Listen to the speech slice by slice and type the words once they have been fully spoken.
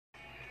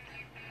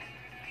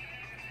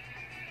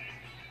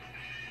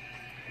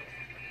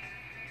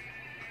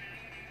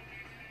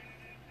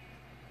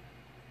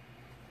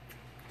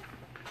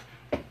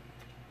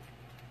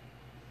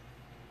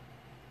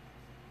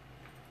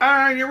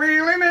Are you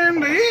reeling in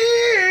the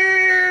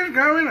years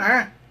going?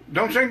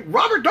 Don't sing.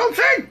 Robert, don't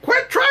sing.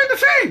 Quit trying to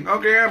sing.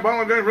 Okay, I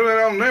apologize for that.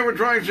 I'll never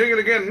try and sing it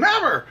again.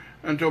 Never.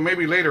 Until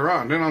maybe later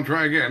on. Then I'll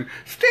try again.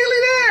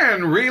 Stealing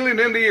in. Reeling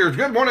in the ears.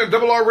 Good morning,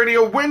 RRR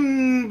Radio.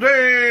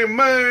 Wednesday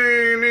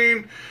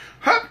morning.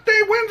 Hump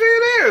Day Wednesday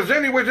it is.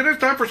 Anyways, it is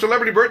time for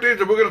celebrity birthdays,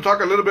 and we're going to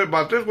talk a little bit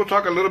about this. We'll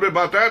talk a little bit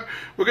about that.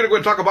 We're going to go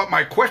and talk about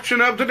my question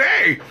of the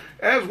day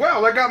as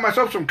well. I got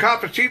myself some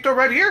cafecito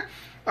right here.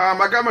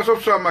 I got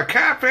myself some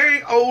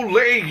Cafe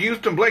Olay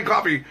Houston blend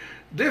coffee.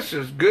 This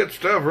is good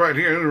stuff right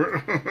here.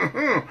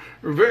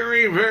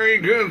 Very, very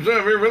good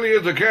stuff. It really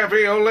is a Cafe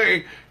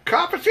Olay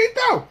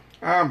cafecito.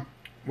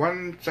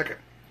 1 second.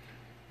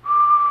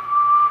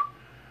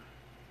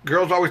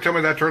 Girls always tell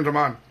me that turns them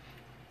on.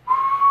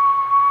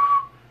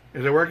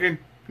 Is it working?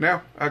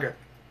 No? Okay.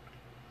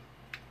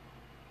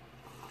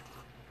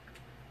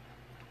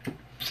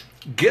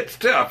 Get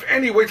stuff.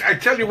 Anyways, I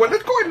tell you what,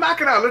 let's go ahead and knock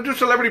it out. Let's do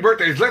celebrity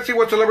birthdays. Let's see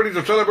what celebrities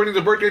are celebrating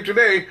their birthday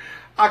today.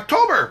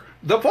 October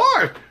the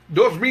 4th,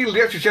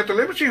 2017.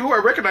 Let me see who I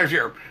recognize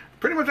here.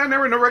 Pretty much I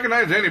never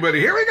recognize anybody.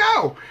 Here we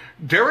go.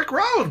 Derrick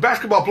Rose,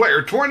 basketball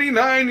player,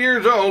 29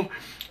 years old.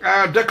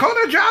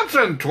 Dakota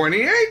Johnson,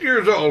 28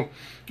 years old.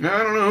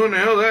 I don't know who the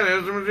hell that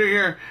is. Let me see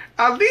here.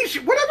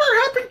 Alicia, whatever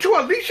happened to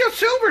Alicia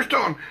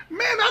Silverstone?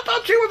 Man, I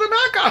thought she was a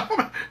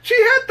knockout. She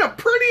had the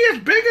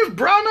prettiest, biggest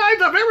brown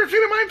eyes I've ever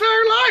seen in my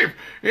entire life.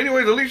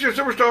 Anyways, Alicia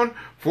Silverstone,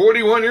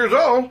 41 years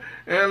old.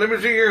 And let me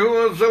see here who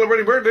else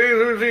celebrating birthdays.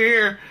 Let me see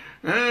here.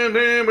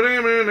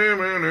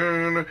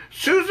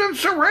 Susan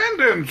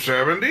Sarandon,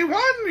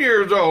 71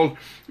 years old.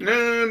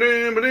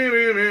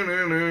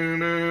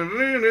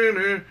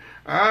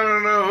 I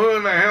don't know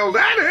who the hell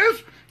that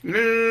is.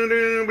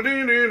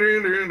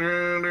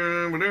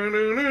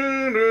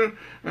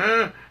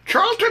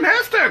 Charlton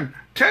Heston,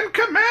 10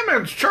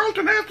 Commandments.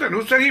 Charlton Heston,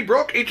 who said he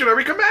broke each and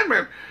every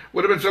commandment,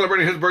 would have been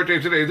celebrating his birthday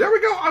today. There we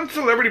go on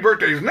celebrity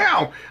birthdays.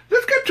 Now,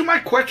 let's get to my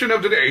question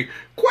of the day.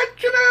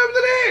 Question of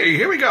the day.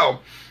 Here we go.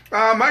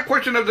 My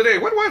question of the day.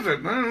 What was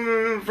it?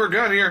 I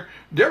forgot here.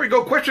 There we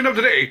go. Question of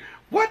the day.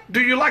 What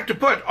do you like to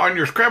put on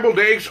your scrambled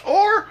eggs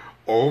or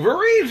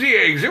over easy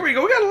eggs? Here we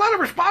go. We got a lot of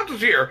responses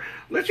here.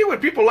 Let's see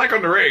what people like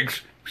on their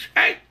eggs.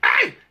 Hey,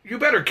 you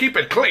better keep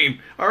it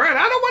clean. All right,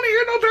 I don't want to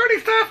hear no dirty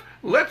stuff.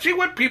 Let's see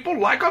what people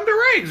like on their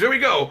eggs. Here we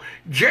go.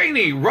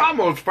 Janie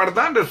Ramos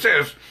Fernandez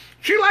says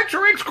she likes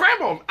her eggs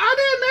scrambled. I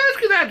didn't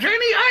ask you that, Janie.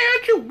 I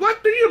asked you,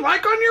 what do you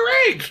like on your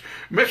eggs?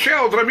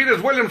 Michelle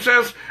Ramirez Williams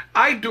says,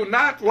 I do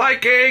not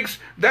like eggs.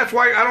 That's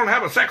why I don't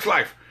have a sex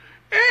life.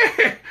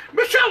 Hey,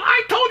 Michelle,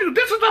 I told you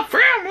this is a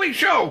family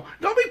show.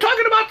 Don't be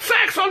talking about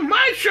sex on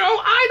my show.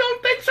 I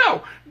don't think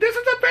so. This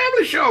is a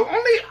family show.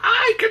 Only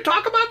I can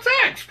talk about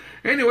sex.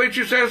 Anyway,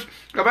 she says,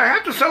 if I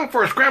have to settle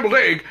for a scrambled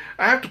egg,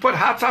 I have to put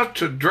hot sauce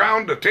to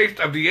drown the taste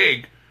of the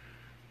egg.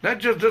 That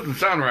just doesn't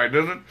sound right,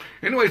 does it?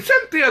 Anyway,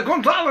 Cynthia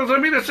Gonzalez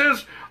Ramirez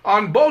says,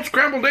 on both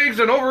scrambled eggs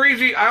and over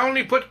easy, I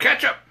only put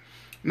ketchup.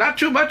 Not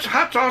too much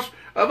hot sauce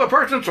of a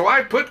person, so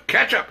I put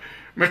ketchup.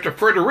 Mr.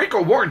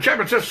 Federico Warren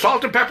Chapman says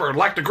salt and pepper,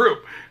 like the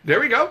group. There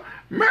we go.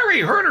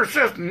 Mary Herder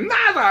says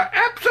nada,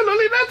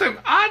 absolutely nothing.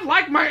 I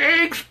like my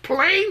eggs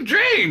plain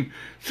Jane.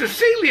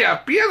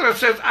 Cecilia Piedra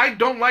says I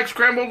don't like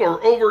scrambled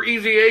or over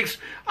easy eggs.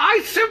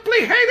 I simply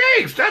hate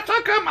eggs. That's how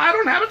come I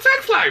don't have a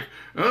sex life.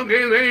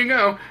 Okay, there you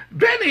go.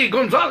 Benny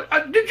Gonzalez,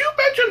 did you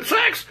mention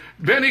sex?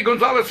 Benny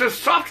Gonzalez says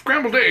soft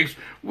scrambled eggs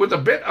with a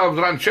bit of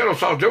ranchero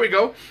sauce. There we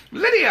go.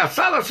 Lydia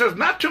Sala says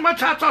not too much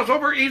hot sauce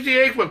over easy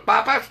eggs with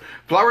papas,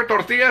 flour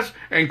tortillas,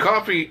 and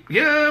coffee.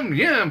 Yum,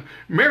 yum.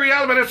 Mary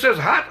Alvarez says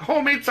hot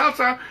homemade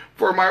salsa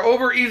for my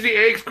over easy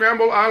egg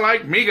scramble. I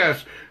like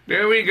migas.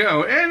 There we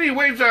go.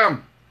 Anyways,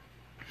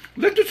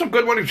 let's do some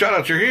good morning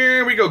shout-outs here.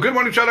 Here we go. Good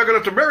morning shout-out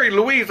goes to Mary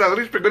Louise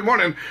Adrispe. Good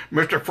morning.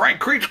 Mr. Frank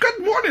Creech. Good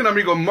morning,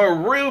 amigo.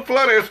 Maru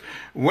Flores.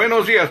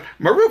 Buenos dias.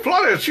 Maru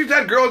Flores, she's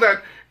that girl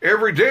that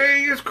every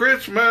day is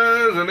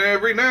Christmas and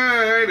every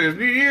night is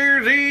New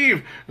Year's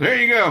Eve. There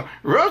you go.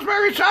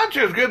 Rosemary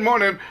Sanchez. Good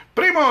morning.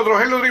 Primo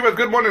Rogelio Rivas.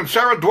 Good morning.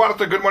 Sarah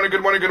Duarte. Good morning.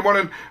 Good morning. Good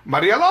morning.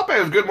 Maria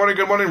Lopez. Good morning.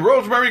 Good morning.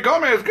 Rosemary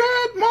Gomez.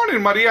 Good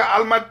morning. Maria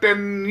Alma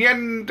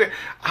Teniente.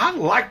 I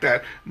like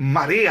that.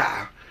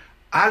 Maria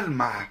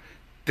Alma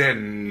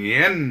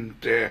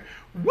Teniente.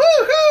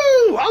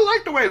 Woohoo! I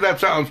like the way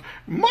that sounds.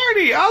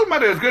 Marty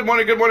Almades. Good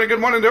morning, good morning, good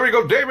morning. There we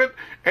go. David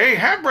A.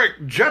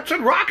 Hambrick.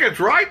 Jetson Rockets,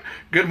 right?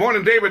 Good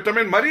morning, David.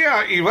 También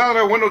Maria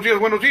Ivana. Buenos dias,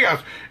 buenos dias.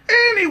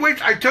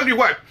 Anyways, I tell you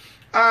what.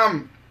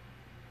 I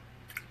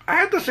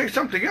had to say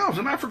something else,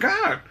 and I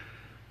forgot.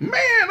 Man,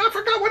 I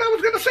forgot what I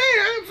was going to say.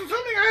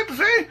 Something I had to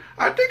say.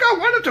 I think I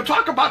wanted to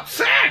talk about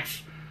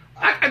sex.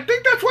 I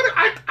think that's what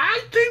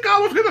I think I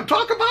was going to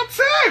talk about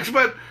sex,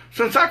 but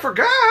since I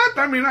forgot,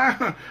 I mean,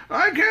 I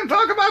can't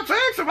talk about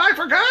sex if I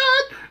forgot.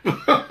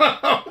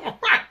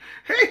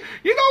 Hey,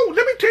 you know,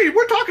 let me tell you,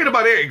 we're talking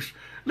about eggs.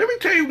 Let me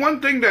tell you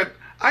one thing that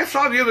I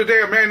saw the other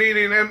day, a man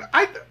eating, and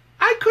I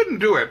couldn't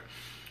do it.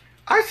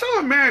 I saw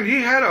a man,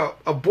 he had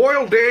a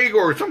boiled egg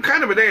or some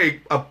kind of an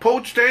egg, a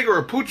poached egg or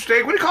a poached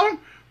egg. What do you call them?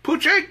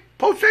 Poached egg?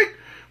 Poached egg?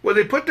 where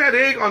they put that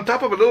egg on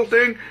top of a little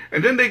thing,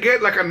 and then they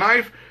get like a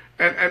knife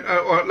and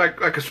or like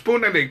a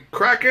spoon, and they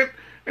crack it,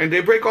 and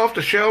they break off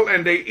the shell,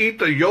 and they eat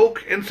the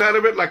yolk inside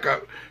of it like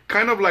a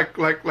kind of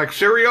like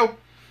cereal.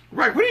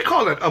 Right? What do you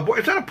call it?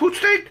 Is that a poot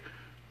steak?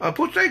 A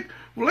poot steak?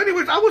 Well,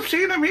 anyways, I was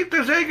seeing them eat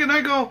this egg, and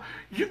I go,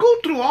 you go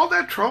through all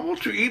that trouble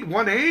to eat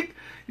one egg?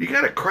 You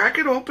got to crack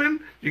it open.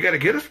 You got to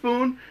get a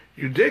spoon.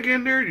 You dig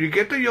in there. You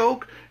get the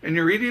yolk, and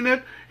you're eating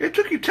it. It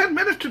took you 10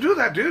 minutes to do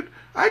that, dude.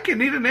 I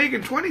can eat an egg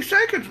in 20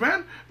 seconds,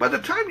 man. By the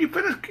time you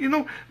finish,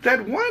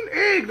 that one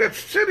egg that's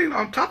sitting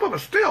on top of a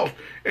stilt,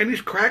 and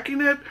he's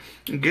cracking it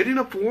and getting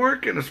a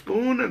fork and a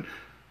spoon, and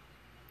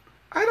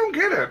I don't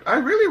get it. I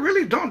really,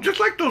 really don't. Just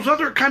like those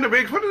other kind of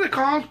eggs. What are they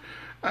called?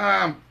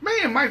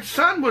 Man, my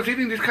son was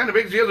eating these kind of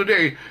eggs the other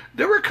day.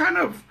 They were kind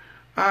of,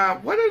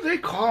 what are they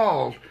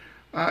called?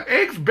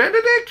 Eggs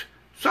Benedict?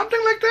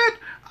 Something like that?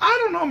 I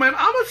don't know, man.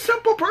 I'm a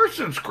simple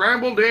person.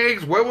 Scrambled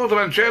eggs, huevos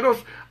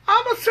rancheros.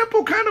 I'm a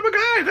simple kind of a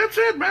guy. That's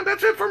it, man.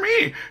 That's it for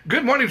me.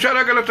 Good morning, shout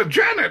out to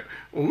Janet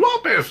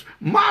Lopez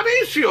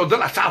Mauricio de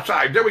la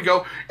Southside. There we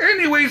go.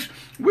 Anyways,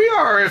 we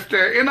are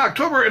in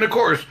October, and of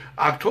course,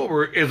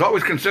 October is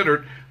always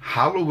considered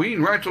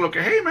Halloween, right? So look,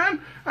 hey,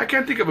 man, I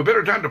can't think of a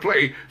better time to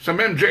play some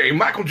MJ,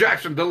 Michael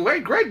Jackson, the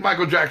late, great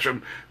Michael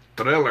Jackson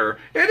Thriller.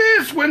 It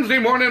is Wednesday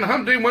morning,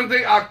 Hump Day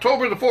Wednesday,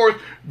 October the 4th,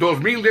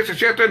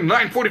 2017,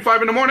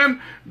 9:45 in the morning,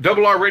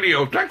 RRR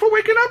Radio. Thanks for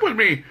waking up with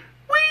me.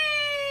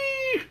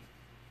 Whee!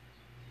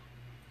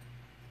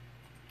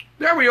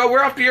 There we go.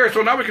 We're off the air,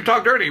 so now we can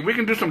talk dirty. We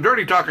can do some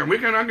dirty talking.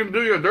 I can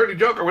do you a dirty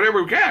joke or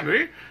whatever we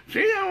can.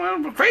 See,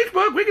 on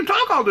Facebook, we can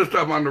talk all this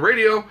stuff on the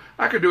radio.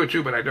 I could do it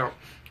too, but I don't.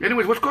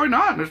 Anyways, what's going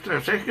on?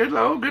 Let's say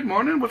hello, good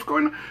morning. What's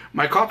going on?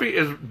 My coffee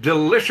is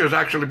delicious,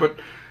 actually, but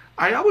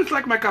I always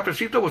like my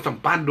cafecito with some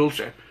pan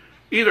dulce.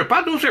 Either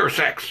pan dulce or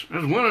sex.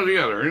 It's one or the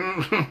other.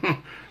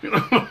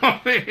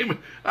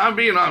 I'm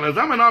being honest.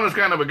 I'm an honest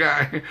kind of a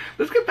guy.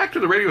 Let's get back to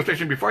the radio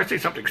station before I say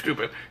something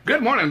stupid.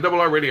 Good morning,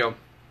 RRR Radio.